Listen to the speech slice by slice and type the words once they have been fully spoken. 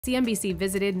CNBC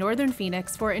visited Northern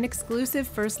Phoenix for an exclusive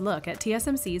first look at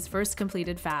TSMC's first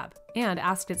completed fab and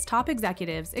asked its top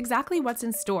executives exactly what's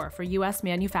in store for U.S.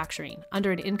 manufacturing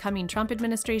under an incoming Trump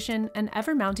administration and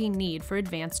ever-mounting need for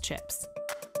advanced chips.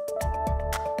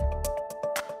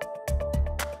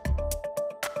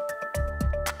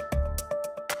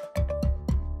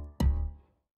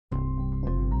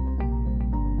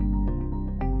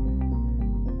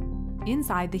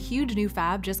 Inside the huge new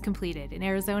fab just completed in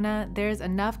Arizona, there's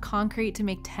enough concrete to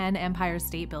make 10 Empire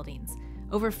State Buildings,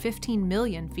 over 15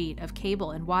 million feet of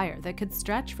cable and wire that could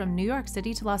stretch from New York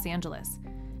City to Los Angeles,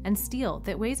 and steel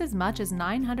that weighs as much as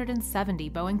 970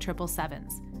 Boeing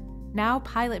 777s. Now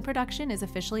pilot production is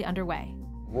officially underway.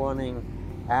 Running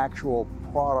actual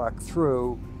product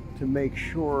through to make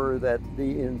sure that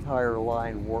the entire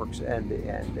line works end to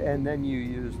end. And then you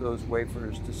use those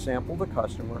wafers to sample the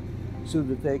customer so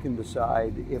that they can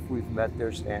decide if we've met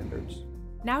their standards.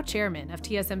 Now chairman of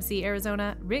TSMC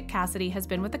Arizona, Rick Cassidy has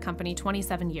been with the company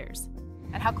 27 years.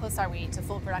 And how close are we to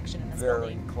full production in this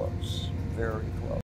building? Very close, very close.